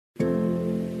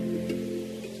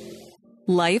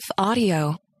Life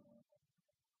Audio.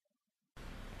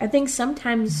 I think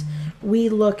sometimes we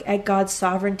look at God's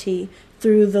sovereignty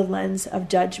through the lens of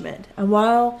judgment. And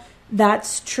while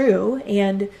that's true,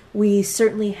 and we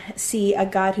certainly see a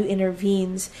God who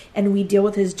intervenes and we deal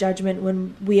with his judgment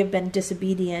when we have been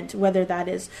disobedient, whether that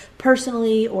is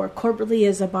personally or corporately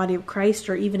as a body of Christ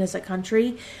or even as a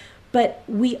country. But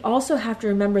we also have to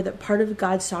remember that part of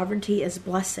God's sovereignty is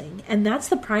blessing. And that's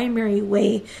the primary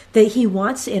way that he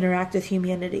wants to interact with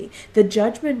humanity. The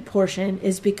judgment portion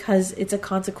is because it's a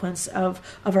consequence of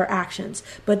our actions.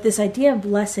 But this idea of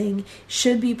blessing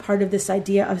should be part of this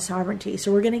idea of sovereignty.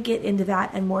 So we're going to get into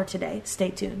that and more today. Stay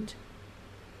tuned.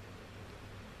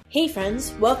 Hey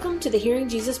friends, welcome to the Hearing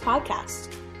Jesus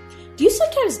podcast. Do you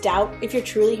sometimes doubt if you're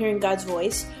truly hearing God's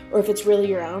voice or if it's really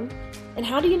your own? And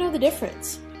how do you know the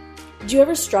difference? Do you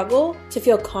ever struggle to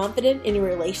feel confident in your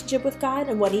relationship with God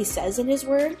and what he says in his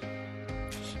word?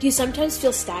 Do you sometimes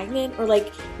feel stagnant or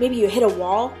like maybe you hit a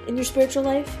wall in your spiritual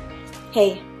life?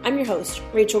 Hey, I'm your host,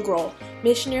 Rachel Grohl,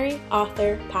 missionary,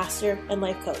 author, pastor, and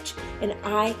life coach, and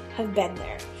I have been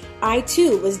there. I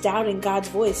too was doubting God's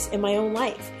voice in my own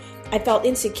life. I felt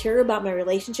insecure about my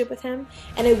relationship with him,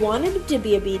 and I wanted to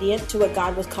be obedient to what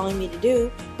God was calling me to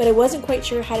do, but I wasn't quite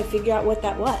sure how to figure out what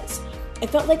that was. I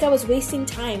felt like I was wasting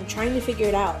time trying to figure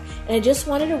it out, and I just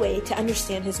wanted a way to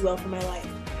understand his will for my life.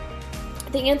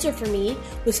 The answer for me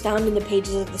was found in the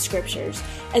pages of the scriptures,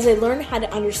 as I learned how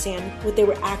to understand what they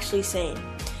were actually saying.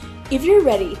 If you're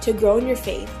ready to grow in your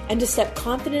faith and to step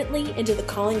confidently into the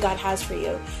calling God has for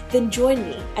you, then join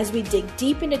me as we dig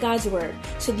deep into God's word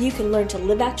so that you can learn to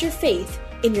live out your faith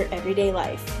in your everyday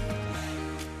life.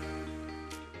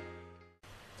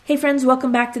 Hey friends,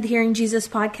 welcome back to the Hearing Jesus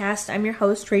podcast. I'm your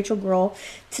host, Rachel Grohl.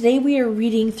 Today we are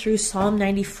reading through Psalm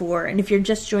 94, and if you're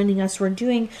just joining us, we're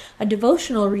doing a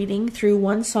devotional reading through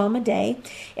one psalm a day.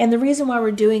 And the reason why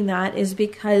we're doing that is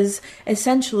because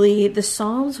essentially the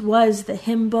Psalms was the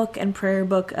hymn book and prayer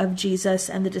book of Jesus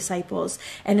and the disciples.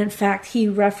 And in fact, they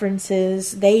reference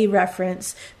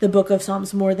the book of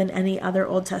Psalms more than any other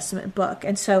Old Testament book.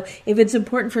 And so if it's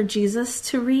important for Jesus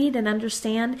to read and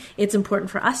understand, it's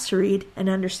important for us to read and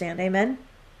understand. Amen.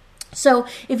 So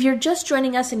if you're just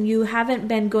joining us and you haven't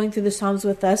been going through the Psalms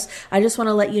with us, I just want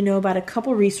to let you know about a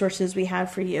couple resources we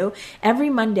have for you. Every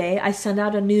Monday, I send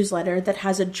out a newsletter that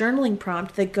has a journaling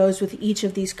prompt that goes with each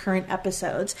of these current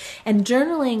episodes. And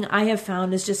journaling, I have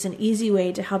found, is just an easy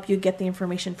way to help you get the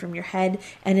information from your head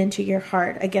and into your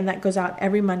heart. Again, that goes out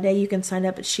every Monday. You can sign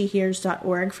up at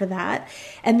shehears.org for that.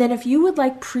 And then if you would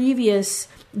like previous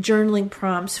journaling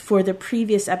prompts for the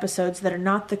previous episodes that are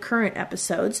not the current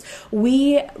episodes,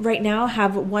 we right now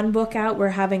have one book out. We're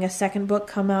having a second book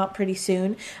come out pretty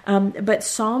soon. But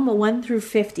Psalm 1 through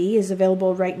 50 is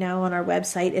available right now on our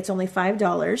website. It's only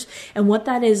 $5. And what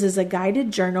that is a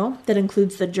guided journal that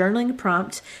includes the journaling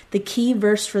prompt, the key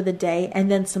verse for the day, and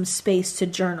then some space to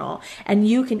journal. And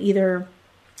you can either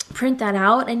print that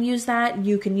out and use that.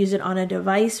 You can use it on a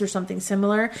device or something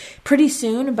similar. Pretty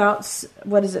soon, about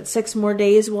 6 more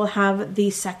days, we'll have the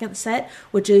second set,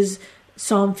 which is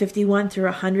Psalm 51 through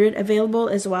 100 available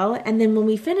as well. And then when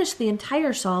we finish the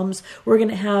entire Psalms, we're going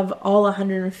to have all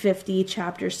 150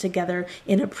 chapters together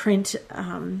in a print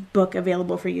book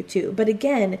available for you too. But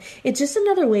again, it's just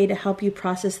another way to help you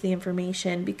process the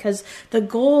information, because the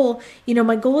goal,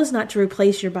 my goal is not to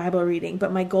replace your Bible reading,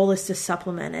 but my goal is to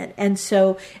supplement it. And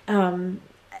so,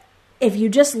 if you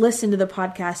just listen to the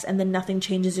podcast and then nothing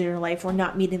changes in your life, we're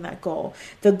not meeting that goal.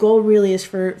 The goal really is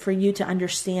for you to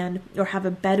understand or have a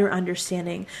better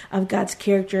understanding of God's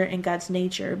character and God's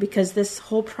nature, because this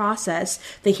whole process,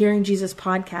 the Hearing Jesus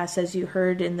podcast, as you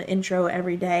heard in the intro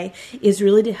every day, is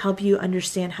really to help you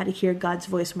understand how to hear God's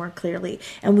voice more clearly.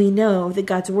 And we know that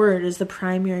God's word is the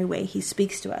primary way he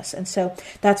speaks to us. And so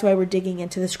that's why we're digging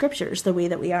into the scriptures the way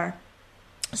that we are.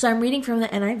 So I'm reading from the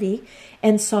NIV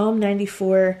and Psalm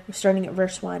 94, starting at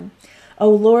verse 1. O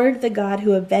Lord, the God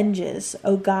who avenges,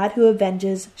 O God who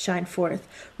avenges, shine forth.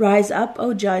 Rise up,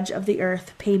 O Judge of the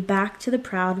earth, pay back to the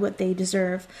proud what they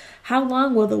deserve. How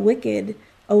long will the wicked,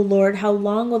 O Lord, how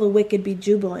long will the wicked be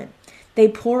jubilant? They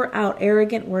pour out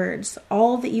arrogant words.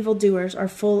 All the evildoers are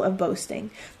full of boasting.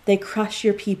 They crush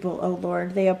your people, O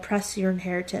Lord. They oppress your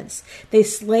inheritance. They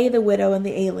slay the widow and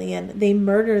the alien. They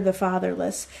murder the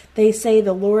fatherless. They say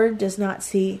the Lord does not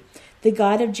see. The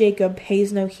God of Jacob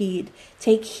pays no heed.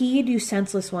 Take heed, you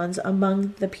senseless ones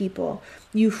among the people.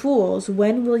 You fools,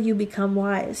 when will you become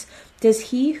wise?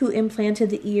 Does he who implanted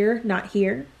the ear not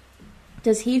hear?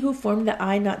 Does he who formed the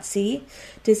eye not see?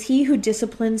 Does he who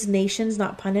disciplines nations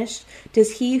not punish?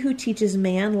 Does he who teaches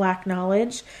man lack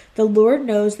knowledge? The Lord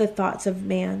knows the thoughts of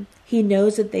man. He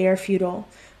knows that they are futile.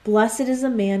 Blessed is the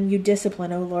man you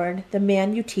discipline, O Lord, the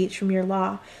man you teach from your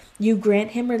law. You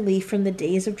grant him relief from the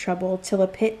days of trouble, till a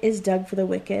pit is dug for the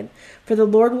wicked. For the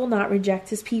Lord will not reject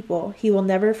his people. He will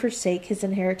never forsake his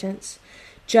inheritance.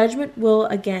 Judgment will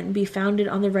again be founded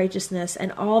on the righteousness,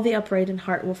 and all the upright in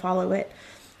heart will follow it.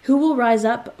 Who will rise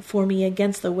up for me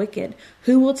against the wicked?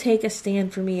 Who will take a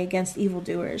stand for me against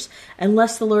evildoers?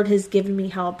 Unless the Lord has given me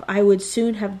help, I would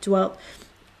soon have dwelt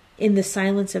in the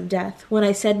silence of death. When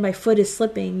I said my foot is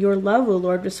slipping, your love, O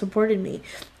Lord, supported me.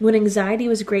 When anxiety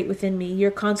was great within me, your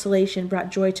consolation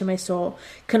brought joy to my soul.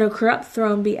 Can a corrupt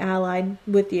throne be allied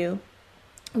with you?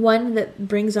 One that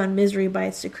brings on misery by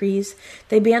its decrees.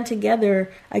 They band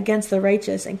together against the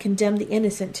righteous and condemn the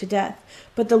innocent to death.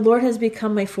 But the Lord has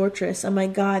become my fortress, and my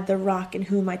God, the rock in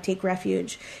whom I take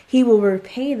refuge. He will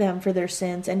repay them for their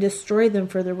sins and destroy them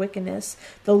for their wickedness.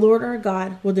 The Lord our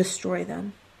God will destroy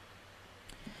them.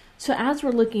 So as we're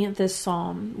looking at this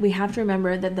psalm, we have to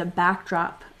remember that the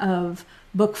backdrop of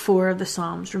Book 4 of the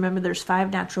Psalms, remember there's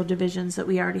 5 natural divisions that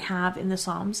we already have in the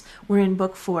Psalms. We're in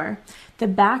Book 4. The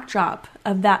backdrop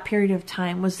of that period of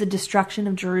time was the destruction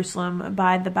of Jerusalem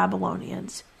by the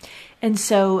Babylonians. And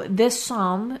so this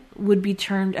psalm would be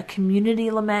termed a community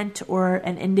lament or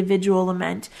an individual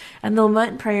lament. And the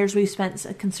lament prayers we've spent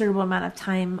a considerable amount of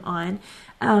time on.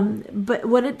 But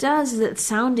what it does is it's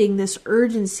sounding this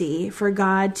urgency for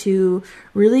God to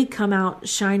really come out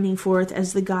shining forth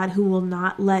as the God who will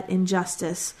not let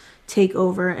injustice take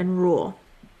over and rule.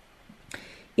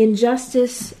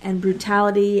 Injustice and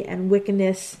brutality and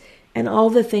wickedness and all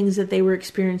the things that they were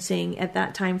experiencing at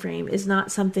that time frame is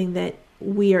not something that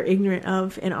we are ignorant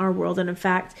of in our world. And in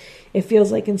fact, it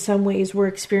feels like in some ways we're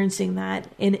experiencing that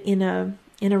in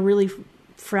a really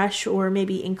fresh or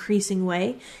maybe increasing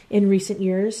way in recent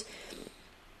years.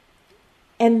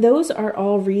 And those are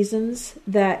all reasons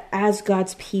that as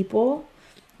God's people,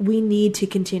 we need to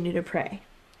continue to pray.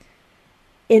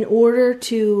 In order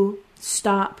to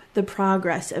stop the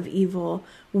progress of evil,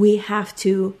 we have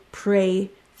to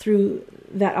pray through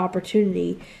that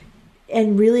opportunity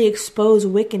and really expose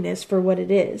wickedness for what it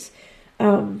is.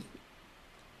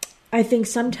 I think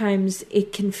sometimes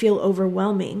it can feel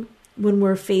overwhelming when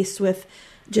we're faced with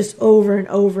just over and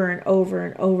over and over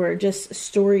and over just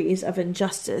stories of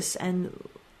injustice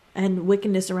and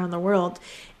wickedness around the world.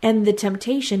 And the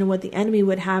temptation and what the enemy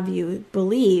would have you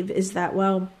believe is that,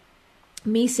 well,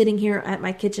 me sitting here at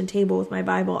my kitchen table with my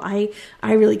Bible, I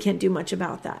really can't do much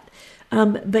about that.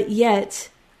 But yet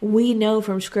we know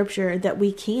from Scripture that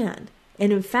we can.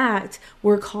 And in fact,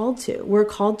 we're called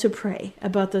to pray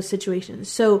about those situations.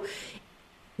 So,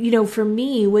 for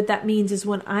me, what that means is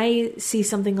when I see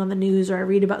something on the news or I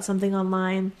read about something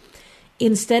online,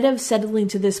 instead of settling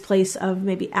to this place of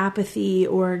maybe apathy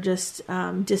or just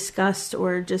disgust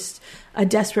or just a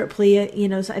desperate plea,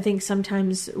 so I think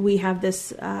sometimes we have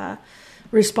this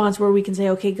response where we can say,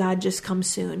 okay, God, just come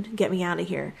soon, get me out of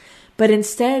here. But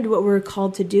instead, what we're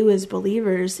called to do as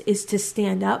believers is to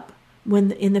stand up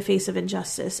when in the face of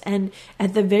injustice. And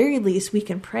at the very least, we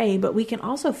can pray, but we can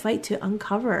also fight to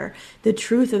uncover the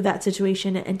truth of that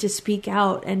situation and to speak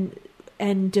out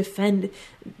and defend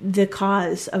the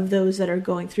cause of those that are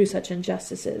going through such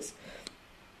injustices.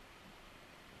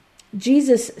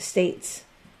 Jesus states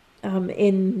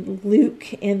in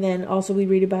Luke, and then also we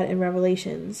read about it in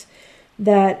Revelations,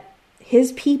 that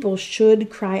his people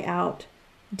should cry out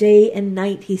day and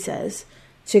night, he says,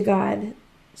 to God,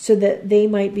 so that they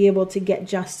might be able to get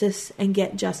justice and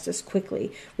get justice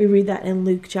quickly. We read that in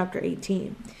Luke chapter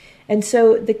 18. And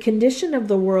so the condition of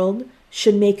the world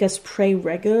should make us pray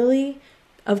regularly,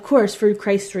 of course, for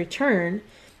Christ's return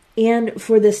and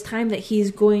for this time that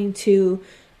he's going to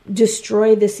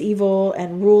destroy this evil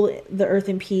and rule the earth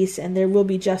in peace, and there will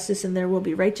be justice and there will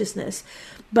be righteousness.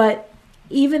 But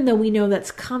even though we know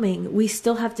that's coming, we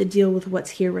still have to deal with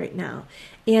what's here right now.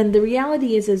 And the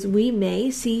reality is we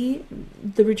may see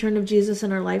the return of Jesus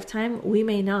in our lifetime. We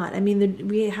may not. I mean,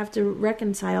 we have to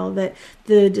reconcile that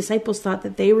the disciples thought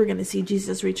that they were going to see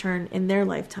Jesus return in their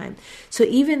lifetime. So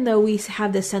even though we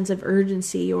have this sense of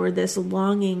urgency or this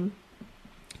longing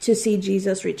to see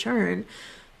Jesus return,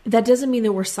 that doesn't mean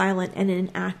that we're silent and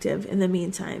inactive in the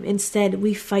meantime. Instead,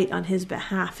 we fight on his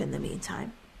behalf in the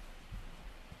meantime.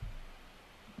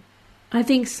 I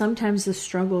think sometimes the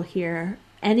struggle here,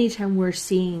 anytime we're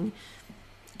seeing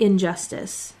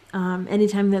injustice,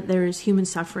 anytime that there's human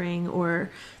suffering or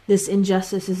this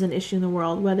injustice is an issue in the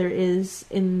world, whether it is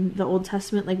in the Old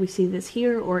Testament like we see this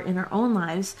here or in our own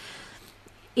lives,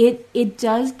 it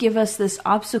does give us this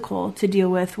obstacle to deal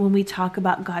with when we talk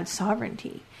about God's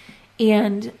sovereignty.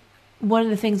 And one of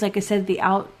the things, like I said at the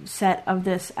outset of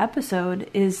this episode,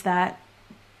 is that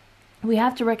we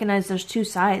have to recognize there's two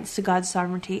sides to God's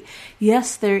sovereignty.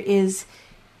 Yes, there is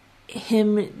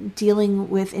him dealing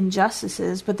with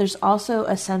injustices, but there's also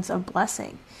a sense of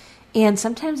blessing. And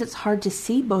sometimes it's hard to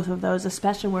see both of those,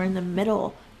 especially when we're in the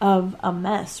middle of a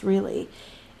mess, really.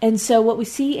 And so what we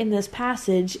see in this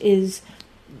passage is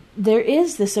there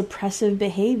is this oppressive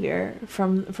behavior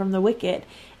from the wicked.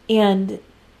 And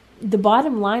the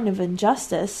bottom line of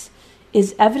injustice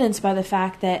is evidenced by the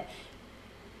fact that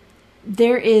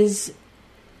there is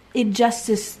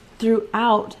injustice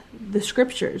throughout the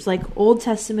scriptures, like Old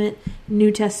Testament,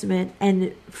 New Testament,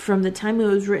 and from the time it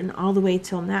was written all the way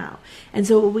till now. And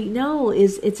so what we know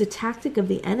is it's a tactic of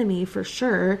the enemy for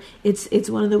sure. It's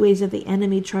one of the ways that the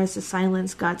enemy tries to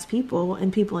silence God's people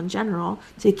and people in general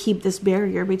to keep this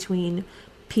barrier between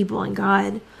people and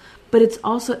God. But it's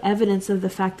also evidence of the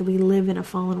fact that we live in a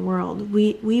fallen world.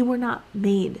 We were not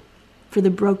made for the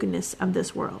brokenness of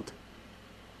this world.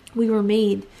 We were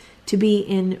made to be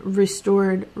in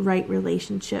restored right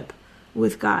relationship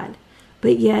with God.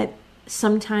 But yet,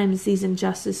 sometimes these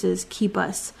injustices keep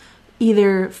us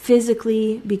either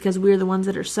physically because we're the ones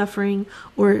that are suffering,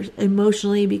 or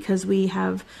emotionally because we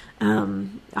have a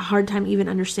hard time even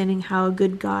understanding how a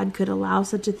good God could allow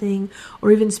such a thing,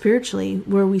 or even spiritually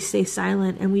where we stay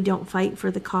silent and we don't fight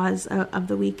for the cause of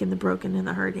the weak and the broken and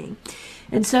the hurting.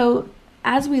 And so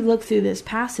as we look through this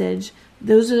passage,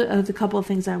 those are the couple of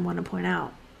things I want to point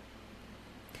out.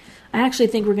 I actually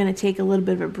think we're going to take a little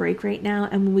bit of a break right now,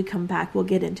 and when we come back, we'll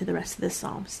get into the rest of this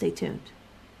psalm. Stay tuned.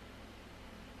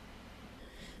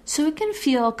 So it can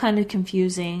feel kind of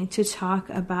confusing to talk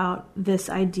about this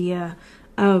idea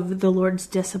of the Lord's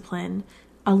discipline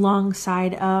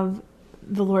alongside of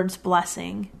the Lord's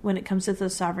blessing when it comes to the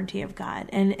sovereignty of God.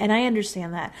 And I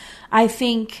understand that. I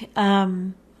think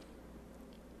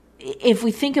if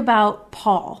we think about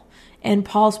Paul and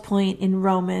Paul's point in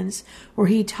Romans, where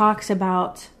he talks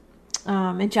about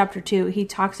in chapter 2, he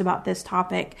talks about this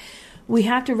topic. We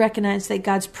have to recognize that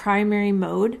God's primary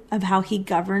mode of how he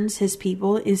governs his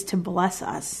people is to bless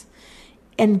us.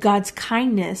 And God's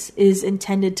kindness is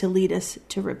intended to lead us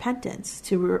to repentance,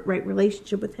 to right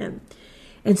relationship with him.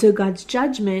 And so God's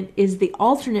judgment is the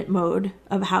alternate mode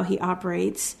of how he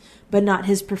operates, but not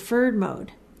his preferred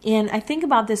mode. And I think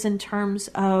about this in terms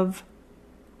of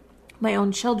my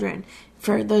own children.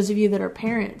 For those of you that are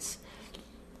parents,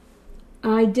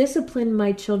 I discipline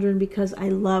my children because I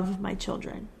love my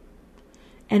children.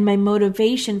 And my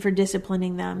motivation for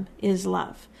disciplining them is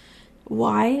love.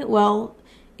 Why? Well,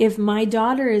 if my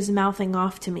daughter is mouthing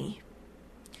off to me,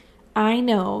 I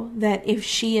know that if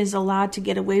she is allowed to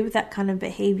get away with that kind of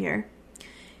behavior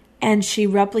and she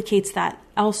replicates that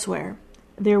elsewhere,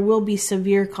 there will be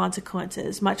severe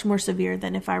consequences, much more severe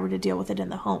than if I were to deal with it in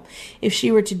the home. If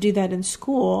she were to do that in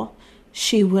school,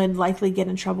 she would likely get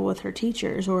in trouble with her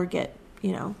teachers or get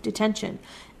detention.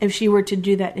 If she were to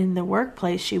do that in the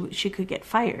workplace, she could get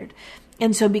fired.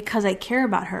 And so because I care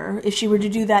about her, if she were to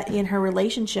do that in her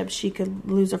relationship, she could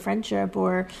lose a friendship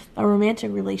or a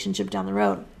romantic relationship down the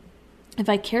road. If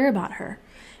I care about her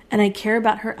and I care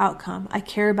about her outcome, I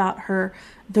care about her,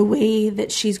 the way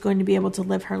that she's going to be able to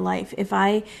live her life. If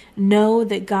I know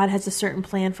that God has a certain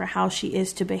plan for how she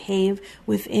is to behave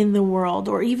within the world,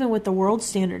 or even what the world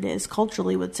standard is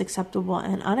culturally, what's acceptable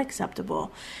and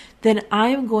unacceptable, then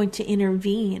I'm going to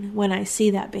intervene when I see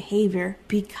that behavior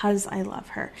because I love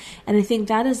her. And I think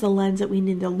that is the lens that we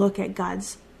need to look at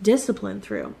God's discipline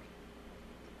through.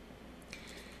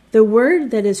 The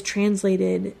word that is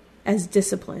translated as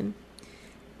discipline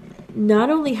not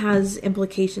only has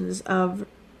implications of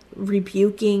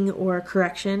rebuking or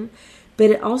correction, but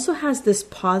it also has this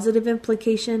positive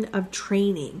implication of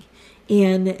training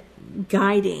and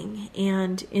guiding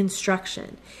and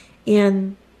instruction.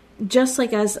 And just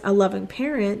like as a loving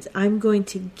parent, I'm going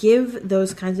to give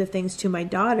those kinds of things to my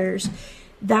daughters.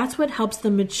 That's what helps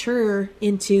them mature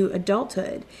into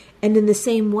adulthood. And in the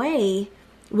same way,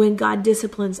 when God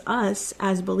disciplines us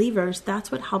as believers,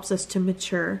 that's what helps us to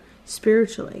mature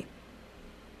spiritually.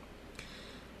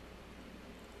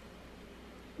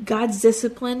 God's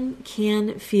discipline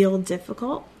can feel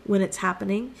difficult when it's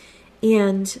happening,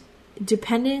 and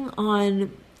depending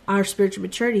on our spiritual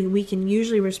maturity, we can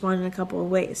usually respond in a couple of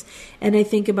ways. And I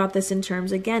think about this in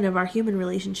terms, again, of our human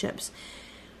relationships.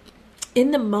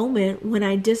 In the moment when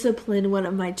I discipline one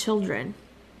of my children,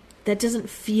 that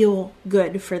doesn't feel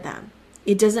good for them.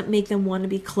 It doesn't make them want to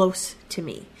be close to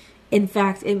me. In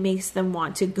fact, it makes them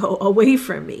want to go away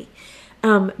from me.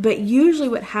 But usually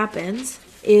what happens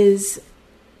is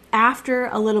after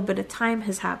a little bit of time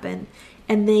has happened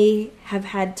and they have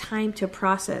had time to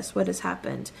process what has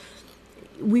happened,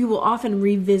 we will often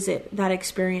revisit that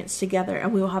experience together,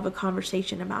 and we will have a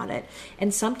conversation about it.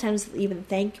 And sometimes they'll even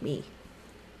thank me.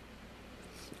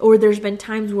 Or there's been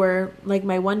times where, like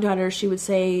my one daughter, she would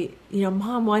say,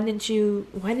 Mom, why didn't you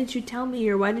tell me,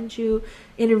 or why didn't you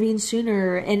intervene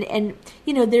sooner? And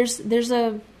there's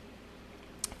a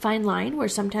fine line where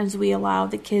sometimes we allow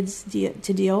the kids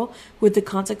to deal with the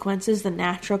consequences, the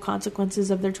natural consequences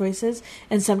of their choices,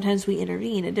 and sometimes we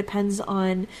intervene. It depends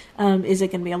on, is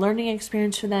it going to be a learning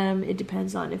experience for them? It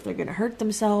depends on if they're going to hurt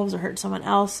themselves or hurt someone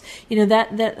else.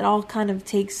 That all kind of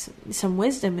takes some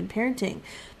wisdom in parenting.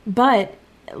 But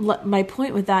my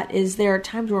point with that is there are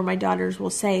times where my daughters will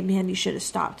say, man, you should have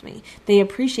stopped me. They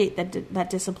appreciate that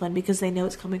discipline because they know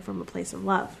it's coming from a place of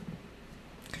love.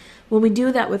 When we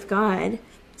do that with God,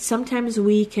 sometimes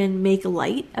we can make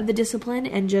light of the discipline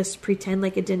and just pretend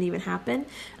like it didn't even happen.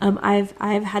 I've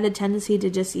had a tendency to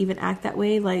just even act that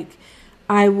way. Like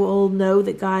I will know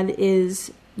that God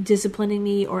is disciplining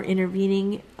me or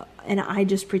intervening, and I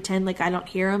just pretend like I don't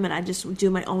hear him, and I just do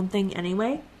my own thing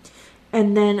anyway.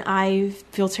 And then I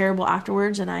feel terrible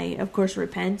afterwards, and I, of course,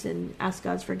 repent and ask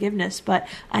God's forgiveness, but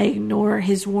I ignore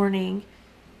his warning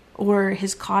or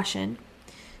his caution.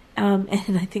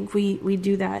 And I think we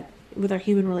do that with our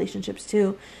human relationships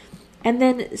too. And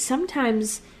then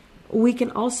sometimes we can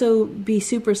also be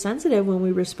super sensitive when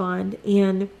we respond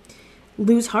and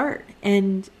lose heart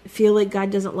and feel like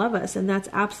God doesn't love us. And that's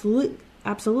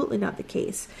absolutely not the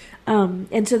case.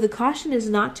 And so the caution is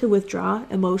not to withdraw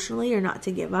emotionally or not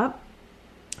to give up,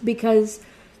 because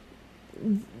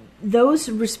those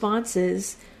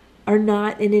responses are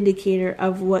not an indicator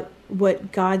of what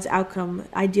God's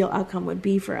ideal outcome would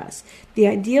be for us. The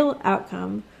ideal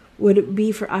outcome would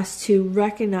be for us to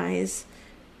recognize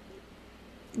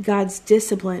God's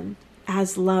discipline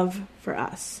as love for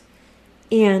us.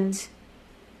 And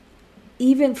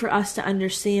even for us to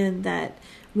understand that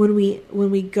when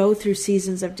we go through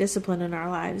seasons of discipline in our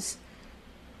lives,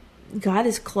 God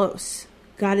is close.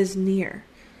 God is near.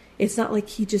 It's not like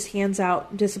he just hands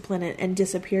out discipline and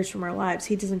disappears from our lives.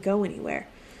 He doesn't go anywhere.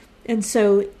 And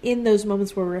so in those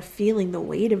moments where we're feeling the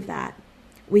weight of that,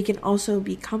 we can also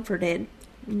be comforted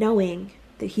knowing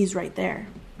that he's right there.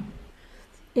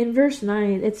 In verse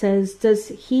 9, it says, does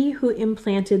he who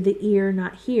implanted the ear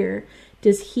not hear?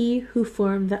 Does he who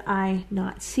formed the eye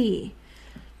not see?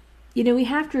 We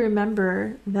have to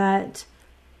remember that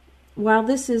while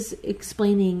this is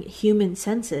explaining human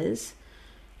senses,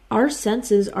 our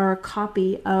senses are a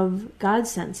copy of God's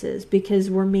senses because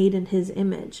we're made in his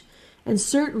image. And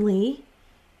certainly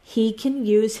he can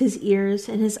use his ears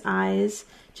and his eyes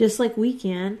just like we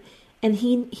can. And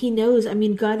he knows,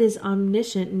 God is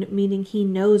omniscient, meaning he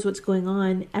knows what's going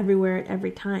on everywhere at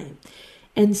every time.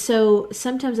 And so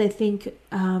sometimes I think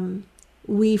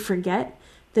we forget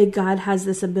that God has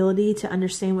this ability to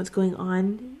understand what's going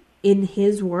on in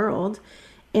his world.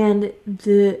 And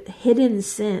the hidden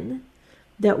sin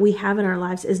that we have in our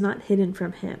lives is not hidden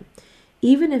from him.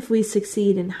 Even if we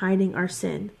succeed in hiding our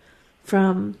sin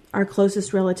from our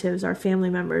closest relatives, our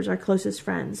family members, our closest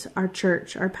friends, our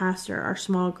church, our pastor, our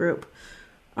small group,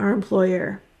 our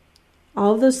employer,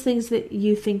 all of those things that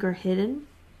you think are hidden,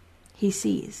 he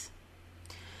sees.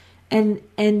 And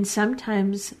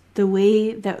sometimes the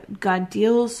way that God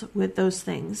deals with those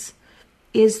things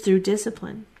is through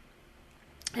discipline.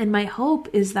 And my hope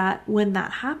is that when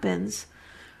that happens,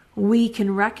 we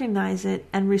can recognize it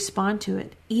and respond to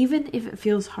it, even if it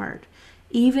feels hard,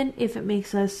 even if it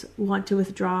makes us want to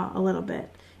withdraw a little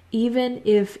bit, even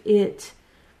if it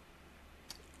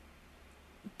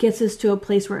gets us to a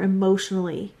place where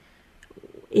emotionally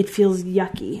it feels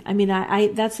yucky. I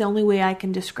that's the only way I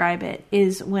can describe it,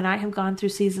 is when I have gone through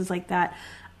seasons like that,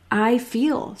 I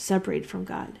feel separated from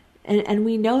God. And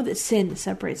we know that sin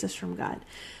separates us from God.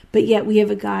 But yet we have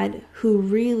a God who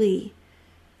really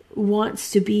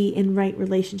wants to be in right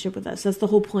relationship with us. That's the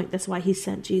whole point. That's why he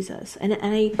sent Jesus. And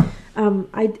I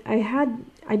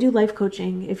do life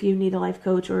coaching. If you need a life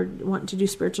coach or want to do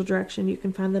spiritual direction, you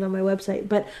can find that on my website.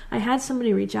 But I had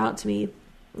somebody reach out to me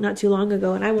not too long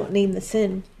ago, and I won't name the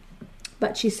sin,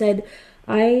 but she said,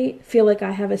 I feel like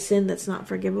I have a sin that's not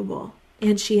forgivable.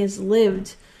 And she has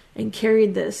lived and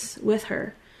carried this with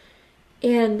her.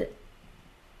 And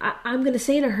I'm going to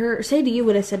say to you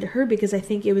what I said to her, because I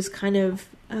think it was kind of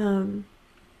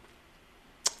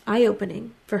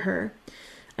eye-opening for her.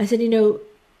 I said,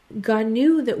 God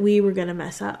knew that we were going to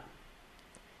mess up.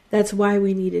 That's why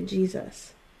we needed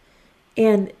Jesus.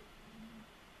 And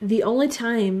the only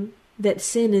time that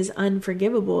sin is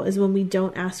unforgivable is when we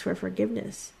don't ask for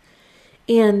forgiveness.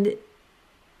 And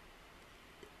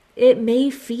it may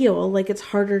feel like it's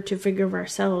harder to forgive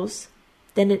ourselves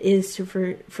than it is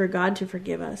for God to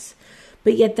forgive us.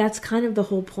 But yet that's kind of the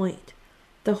whole point.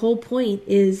 The whole point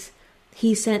is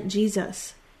he sent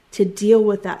Jesus to deal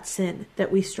with that sin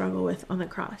that we struggle with on the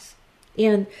cross.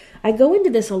 And I go into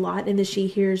this a lot in the She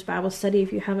Hears Bible study.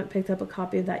 If you haven't picked up a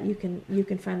copy of that, you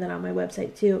can find that on my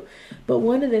website too. But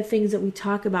one of the things that we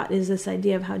talk about is this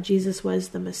idea of how Jesus was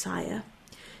the Messiah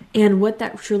and what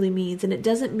that truly means. And it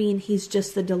doesn't mean he's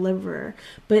just the deliverer,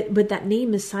 but that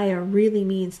name Messiah really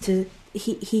means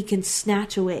he can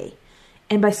snatch away.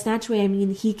 And by snatch away, I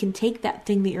mean he can take that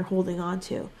thing that you're holding on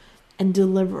to and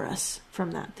deliver us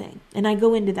from that thing. And I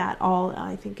go into that all,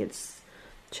 I think it's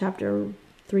chapter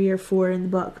 3 or 4 in the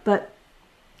book. But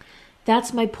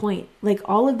that's my point. Like,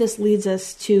 all of this leads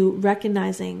us to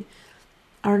recognizing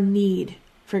our need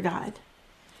for God.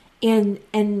 And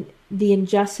the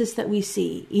injustice that we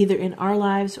see, either in our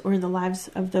lives or in the lives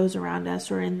of those around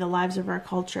us or in the lives of our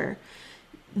culture,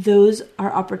 those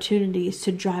are opportunities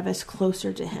to drive us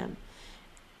closer to him.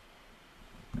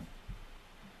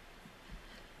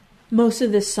 Most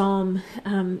of this psalm,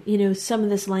 some of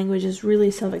this language is really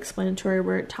self-explanatory,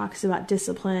 where it talks about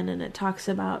discipline and it talks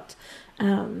about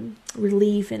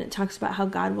relief and it talks about how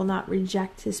God will not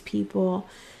reject his people.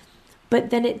 But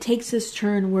then it takes this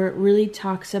turn where it really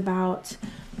talks about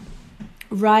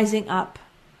rising up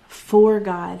for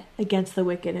God against the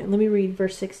wicked. And let me read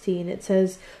verse 16. It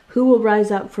says, "Who will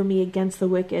rise up for me against the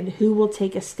wicked? Who will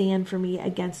take a stand for me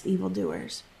against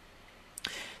evildoers?"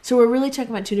 So we're really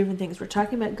talking about two different things. We're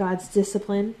talking about God's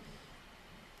discipline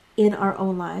in our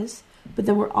own lives, but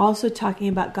then we're also talking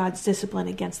about God's discipline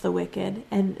against the wicked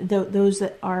and those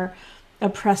that are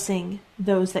oppressing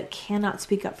those that cannot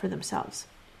speak up for themselves.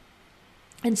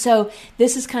 And so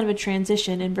this is kind of a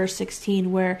transition in verse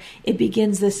 16 where it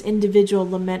begins this individual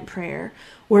lament prayer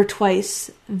where twice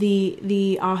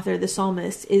the author, the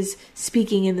psalmist, is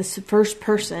speaking in the first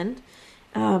person,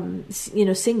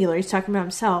 singular. He's talking about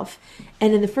himself.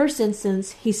 And in the first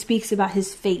instance, he speaks about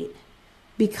his fate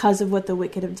because of what the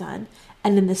wicked have done.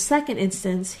 And in the second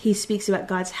instance, he speaks about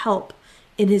God's help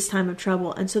in his time of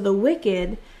trouble. And so the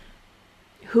wicked,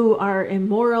 who are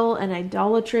immoral and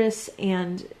idolatrous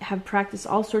and have practiced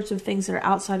all sorts of things that are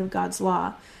outside of God's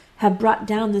law, have brought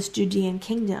down this Judean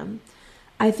kingdom.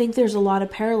 I think there's a lot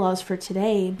of parallels for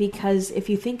today, because if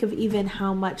you think of even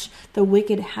how much the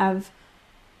wicked have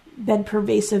been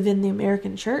pervasive in the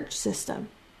American church system,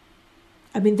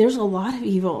 I mean, there's a lot of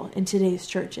evil in today's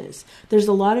churches. There's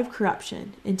a lot of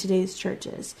corruption in today's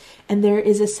churches. And there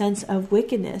is a sense of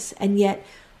wickedness. And yet,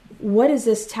 what is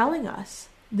this telling us?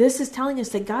 This is telling us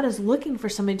that God is looking for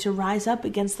somebody to rise up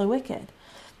against the wicked.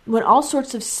 When all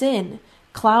sorts of sin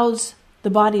clouds the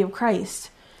body of Christ,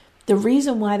 the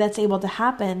reason why that's able to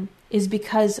happen is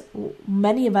because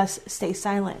many of us stay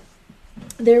silent.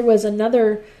 There was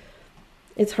another,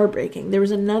 it's heartbreaking, there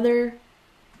was another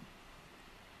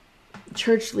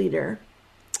church leader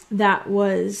that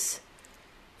was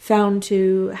found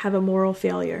to have a moral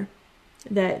failure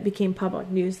that became public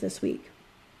news this week.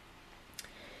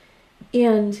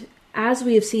 And as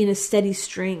we have seen a steady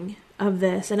string of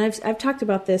this, and I've talked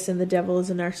about this in the Devil is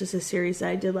a Narcissist series that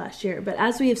I did last year, but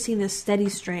as we have seen this steady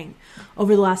string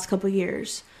over the last couple of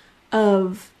years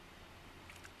of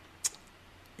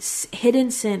hidden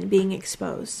sin being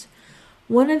exposed,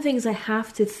 one of the things I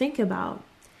have to think about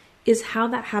is how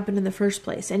that happened in the first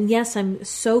place. And yes, I'm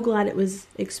so glad it was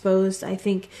exposed. I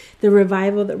think the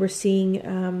revival that we're seeing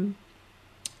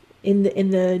in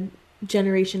the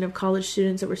generation of college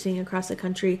students that we're seeing across the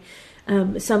country,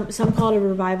 some call it a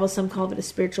revival, some call it a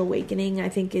spiritual awakening. I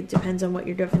think it depends on what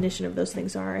your definition of those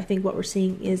things are. I think what we're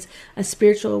seeing is a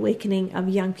spiritual awakening of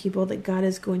young people that God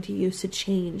is going to use to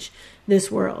change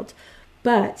this world.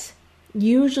 But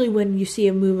usually when you see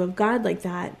a move of God like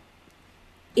that,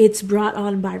 it's brought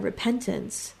on by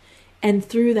repentance. And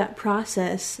through that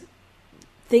process,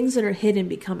 things that are hidden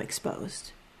become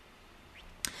exposed.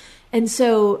 And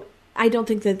so I don't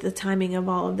think that the timing of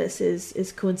all of this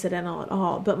is coincidental at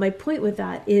all. But my point with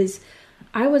that is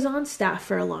I was on staff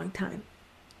for a long time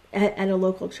at a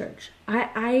local church.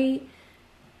 I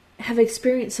have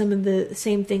experienced some of the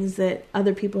same things that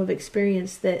other people have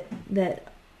experienced that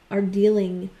are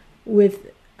dealing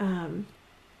with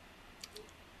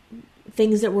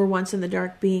things that were once in the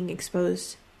dark being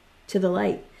exposed to the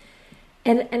light.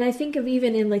 And I think of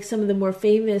even in like some of the more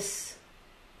famous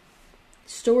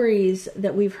stories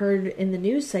that we've heard in the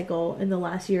news cycle in the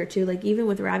last year or two, like even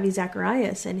with Ravi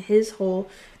Zacharias and his whole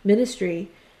ministry,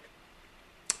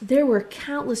 there were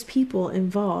countless people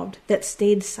involved that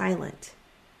stayed silent.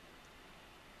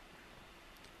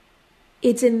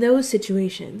 It's in those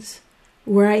situations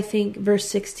where I think verse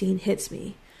 16 hits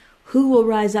me. Who will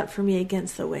rise up for me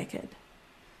against the wicked?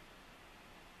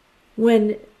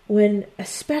 when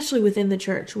especially within the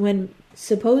church, when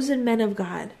supposed men of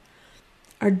God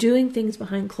are doing things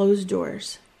behind closed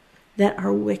doors that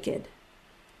are wicked,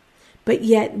 but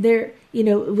yet they're,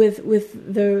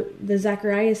 with the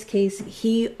Zacharias case,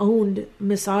 he owned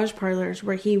massage parlors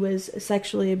where he was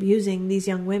sexually abusing these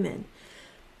young women.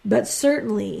 But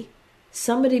certainly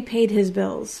somebody paid his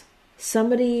bills.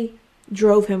 Somebody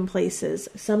drove him places.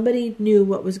 Somebody knew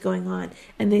what was going on,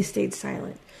 and they stayed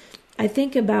silent. I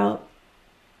think about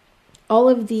all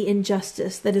of the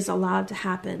injustice that is allowed to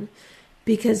happen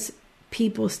because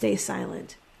people stay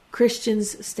silent.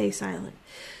 Christians stay silent.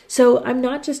 So I'm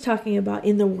not just talking about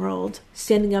in the world,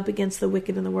 standing up against the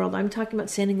wicked in the world. I'm talking about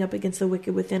standing up against the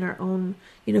wicked within our own,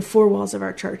 four walls of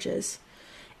our churches.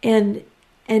 And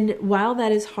while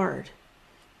that is hard,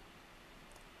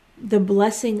 the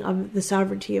blessing of the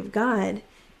sovereignty of God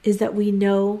is that we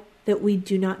know that we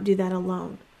do not do that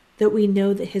alone, that we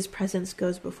know that his presence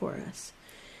goes before us.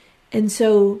 And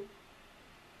so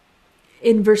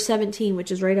in verse 17,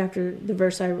 which is right after the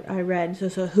verse I read,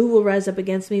 so who will rise up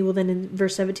against me? Well, then in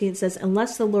verse 17 it says,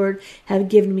 unless the Lord have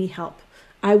given me help,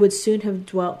 I would soon have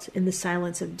dwelt in the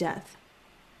silence of death.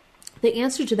 The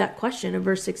answer to that question in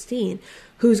verse 16,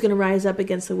 who's going to rise up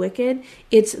against the wicked?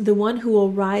 It's the one who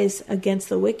will rise against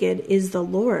the wicked is the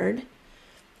Lord.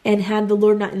 And had the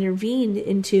Lord not intervened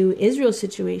into Israel's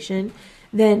situation,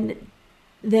 then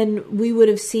we would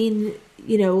have seen,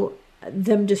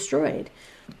 them destroyed.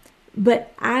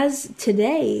 But as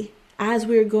we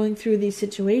are going through these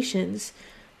situations,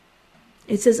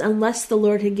 it says, unless the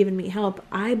Lord had given me help,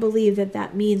 I believe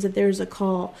that means that there's a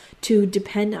call to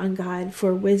depend on God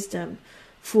for wisdom,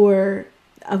 for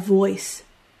a voice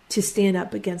to stand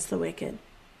up against the wicked.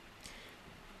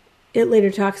 It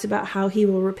later talks about how he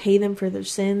will repay them for their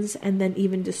sins and then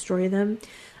even destroy them.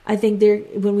 I think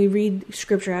when we read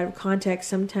scripture out of context,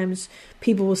 sometimes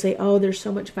people will say, oh, there's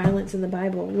so much violence in the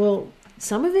Bible. Well,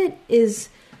 some of it is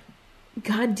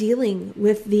God dealing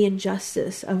with the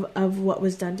injustice of what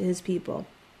was done to his people.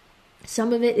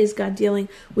 Some of it is God dealing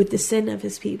with the sin of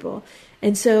his people.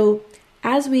 And so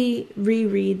as we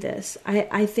reread this,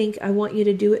 I think I want you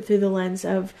to do it through the lens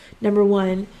of, number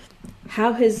one,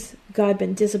 how has God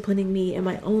been disciplining me in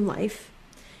my own life?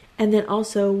 And then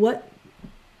also, what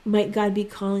might God be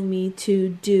calling me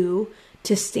to do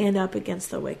to stand up against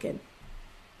the wicked?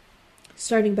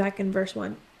 Starting back in verse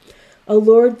 1. O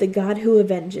Lord, the God who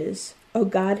avenges, O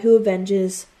God who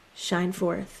avenges, shine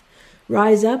forth.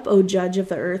 Rise up, O judge of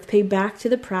the earth, pay back to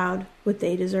the proud what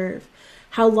they deserve.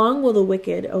 How long will the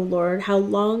wicked, O Lord, how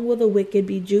long will the wicked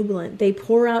be jubilant? They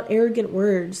pour out arrogant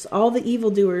words. All the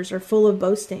evildoers are full of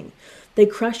boasting. They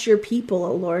crush your people,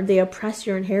 O Lord. They oppress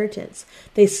your inheritance.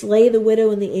 They slay the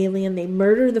widow and the alien. They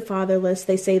murder the fatherless.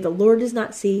 They say, the Lord does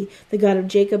not see. The God of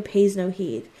Jacob pays no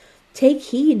heed. Take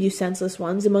heed, you senseless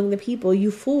ones among the people,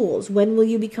 you fools. When will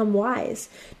you become wise?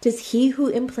 Does he who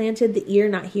implanted the ear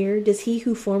not hear? Does he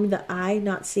who formed the eye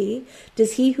not see?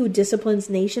 Does he who disciplines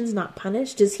nations not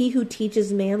punish? Does he who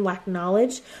teaches man lack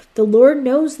knowledge? The Lord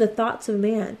knows the thoughts of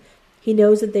man. He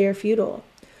knows that they are futile.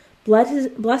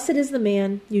 Blessed is the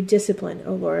man you discipline,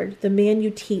 O Lord, the man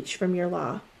you teach from your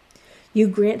law. You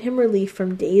grant him relief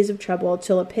from days of trouble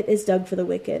till a pit is dug for the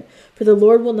wicked. For the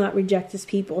Lord will not reject his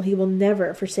people. He will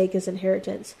never forsake his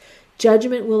inheritance.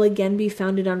 Judgment will again be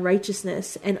founded on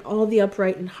righteousness, and all the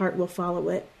upright in heart will follow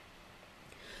it.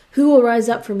 Who will rise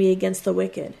up for me against the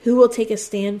wicked? Who will take a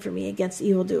stand for me against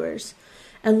evildoers?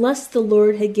 Unless the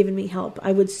Lord had given me help,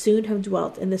 I would soon have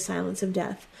dwelt in the silence of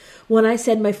death. When I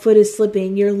said my foot is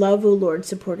slipping, your love, O Lord,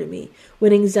 supported me.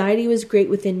 When anxiety was great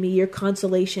within me, your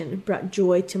consolation brought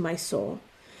joy to my soul.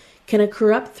 Can a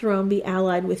corrupt throne be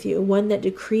allied with you, one that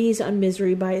decrees on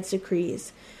misery by its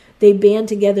decrees? They band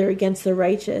together against the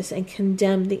righteous and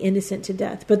condemn the innocent to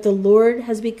death. But the Lord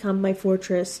has become my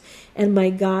fortress and my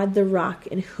God, the rock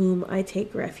in whom I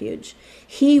take refuge.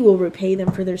 He will repay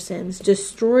them for their sins,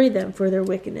 destroy them for their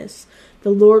wickedness.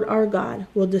 The Lord our God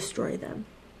will destroy them.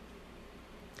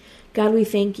 God, we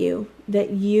thank you that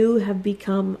you have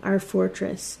become our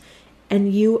fortress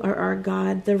and you are our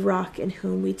God, the rock in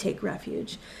whom we take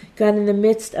refuge. God, in the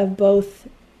midst of both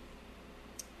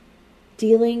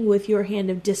dealing with your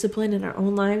hand of discipline in our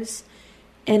own lives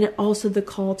and also the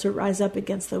call to rise up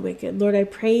against the wicked, Lord, I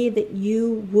pray that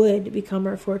you would become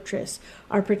our fortress,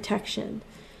 our protection,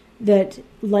 that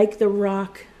like the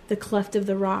rock, the cleft of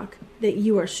the rock, that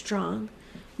you are strong.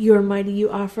 You are mighty.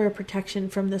 You offer a protection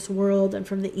from this world and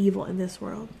from the evil in this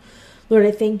world. Lord,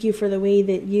 I thank you for the way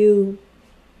that you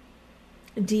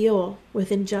deal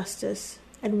with injustice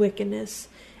and wickedness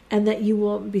and that you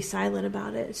won't be silent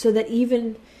about it. So that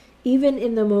even Even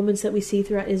in the moments that we see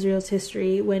throughout Israel's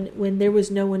history, when there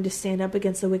was no one to stand up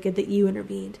against the wicked, that you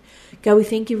intervened. God, we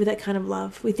thank you for that kind of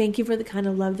love. We thank you for the kind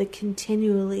of love that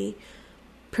continually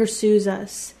pursues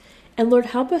us. And Lord,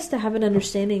 help us to have an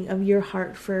understanding of your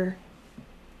heart for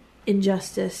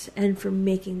injustice and for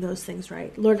making those things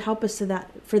right. Lord, help us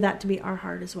for that to be our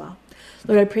heart as well.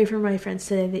 Lord, I pray for my friends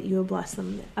today that you will bless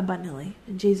them abundantly.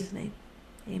 In Jesus' name,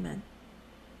 amen.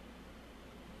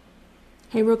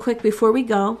 Hey, real quick before we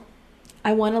go,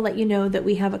 I want to let you know that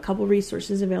we have a couple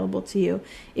resources available to you.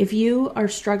 If you are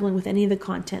struggling with any of the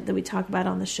content that we talk about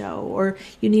on the show, or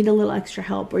you need a little extra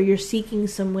help, or you're seeking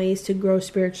some ways to grow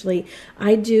spiritually,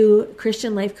 I do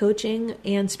Christian life coaching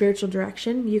and spiritual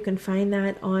direction. You can find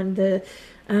that on the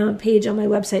page on my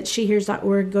website,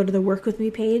 shehears.org. Go to the Work With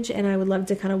Me page, and I would love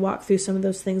to kind of walk through some of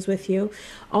those things with you.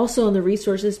 Also on the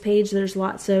resources page, there's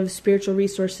lots of spiritual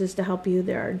resources to help you.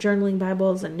 There are journaling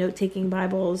Bibles and note-taking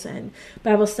Bibles and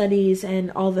Bible studies and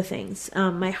all the things.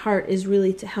 My heart is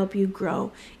really to help you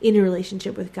grow in a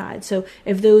relationship with God. So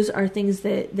if those are things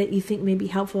that you think may be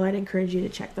helpful, I'd encourage you to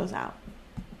check those out.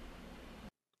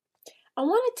 I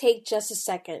want to take just a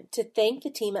second to thank the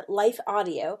team at Life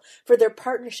Audio for their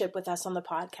partnership with us on the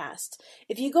podcast.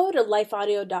 If you go to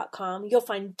lifeaudio.com, you'll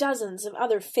find dozens of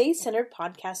other faith-centered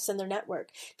podcasts in their network.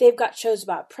 They've got shows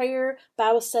about prayer,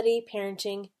 Bible study,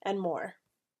 parenting, and more.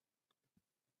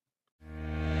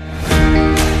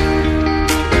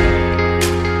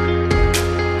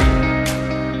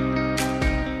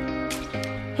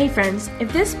 Hey friends,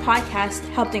 if this podcast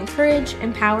helped encourage,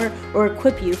 empower, or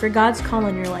equip you for God's call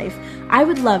in your life, I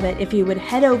would love it if you would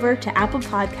head over to Apple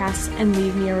Podcasts and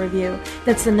leave me a review.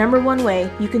 That's the #1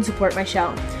 way you can support my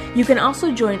show. You can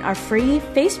also join our free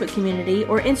Facebook community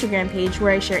or Instagram page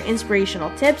where I share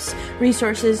inspirational tips,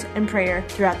 resources, and prayer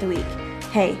throughout the week.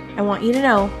 Hey, I want you to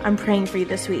know I'm praying for you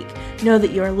this week. Know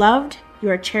that you are loved, you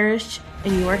are cherished,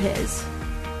 and you are His.